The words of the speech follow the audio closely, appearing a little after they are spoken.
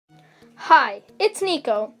Hi, it's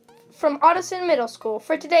Nico from Ottoson Middle School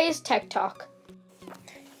for today's Tech Talk.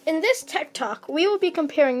 In this Tech Talk, we will be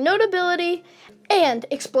comparing Notability and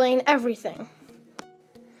Explain Everything.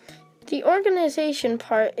 The organization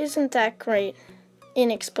part isn't that great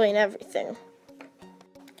in Explain Everything.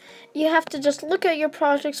 You have to just look at your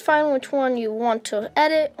projects, find which one you want to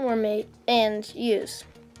edit or make and use.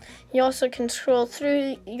 You also can scroll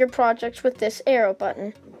through your projects with this arrow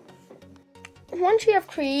button. Once you have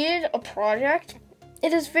created a project,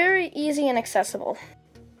 it is very easy and accessible.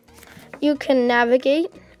 You can navigate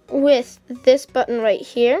with this button right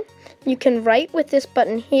here. You can write with this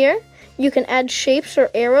button here. You can add shapes or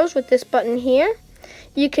arrows with this button here.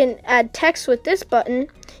 You can add text with this button.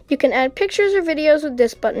 You can add pictures or videos with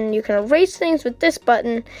this button. You can erase things with this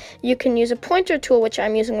button. You can use a pointer tool, which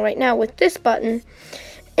I'm using right now, with this button.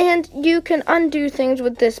 And you can undo things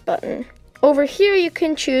with this button. Over here, you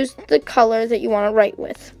can choose the color that you want to write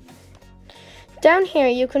with. Down here,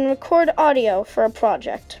 you can record audio for a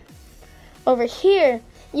project. Over here,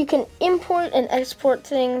 you can import and export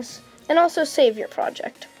things and also save your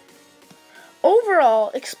project. Overall,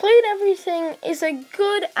 Explain Everything is a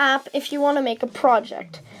good app if you want to make a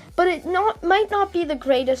project, but it might not be the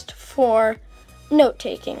greatest for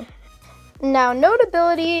note-taking. Now,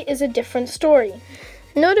 Notability is a different story.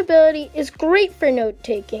 Notability is great for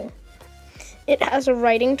note-taking. It has a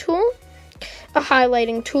writing tool, a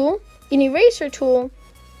highlighting tool, an eraser tool,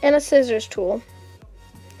 and a scissors tool.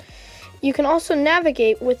 You can also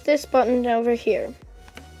navigate with this button over here.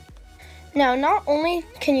 Now, not only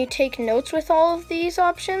can you take notes with all of these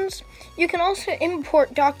options, you can also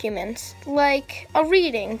import documents, like a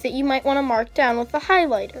reading that you might want to mark down with a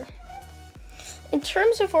highlighter. In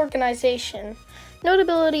terms of organization,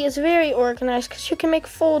 Notability is very organized because you can make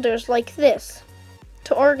folders like this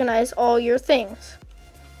to organize all your things.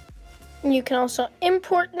 You can also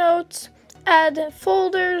import notes, add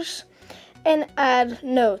folders, and add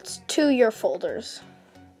notes to your folders.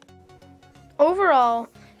 Overall,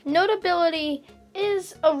 Notability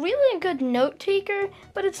is a really good note taker,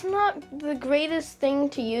 but it's not the greatest thing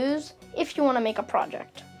to use if you want to make a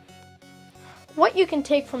project. What you can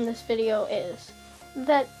take from this video is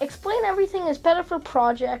that Explain Everything is better for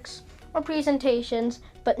projects or presentations,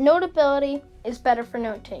 but Notability is better for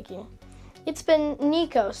note-taking. It's been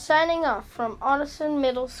Nico signing off from Ottoson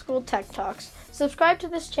Middle School Tech Talks. Subscribe to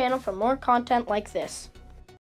this channel for more content like this.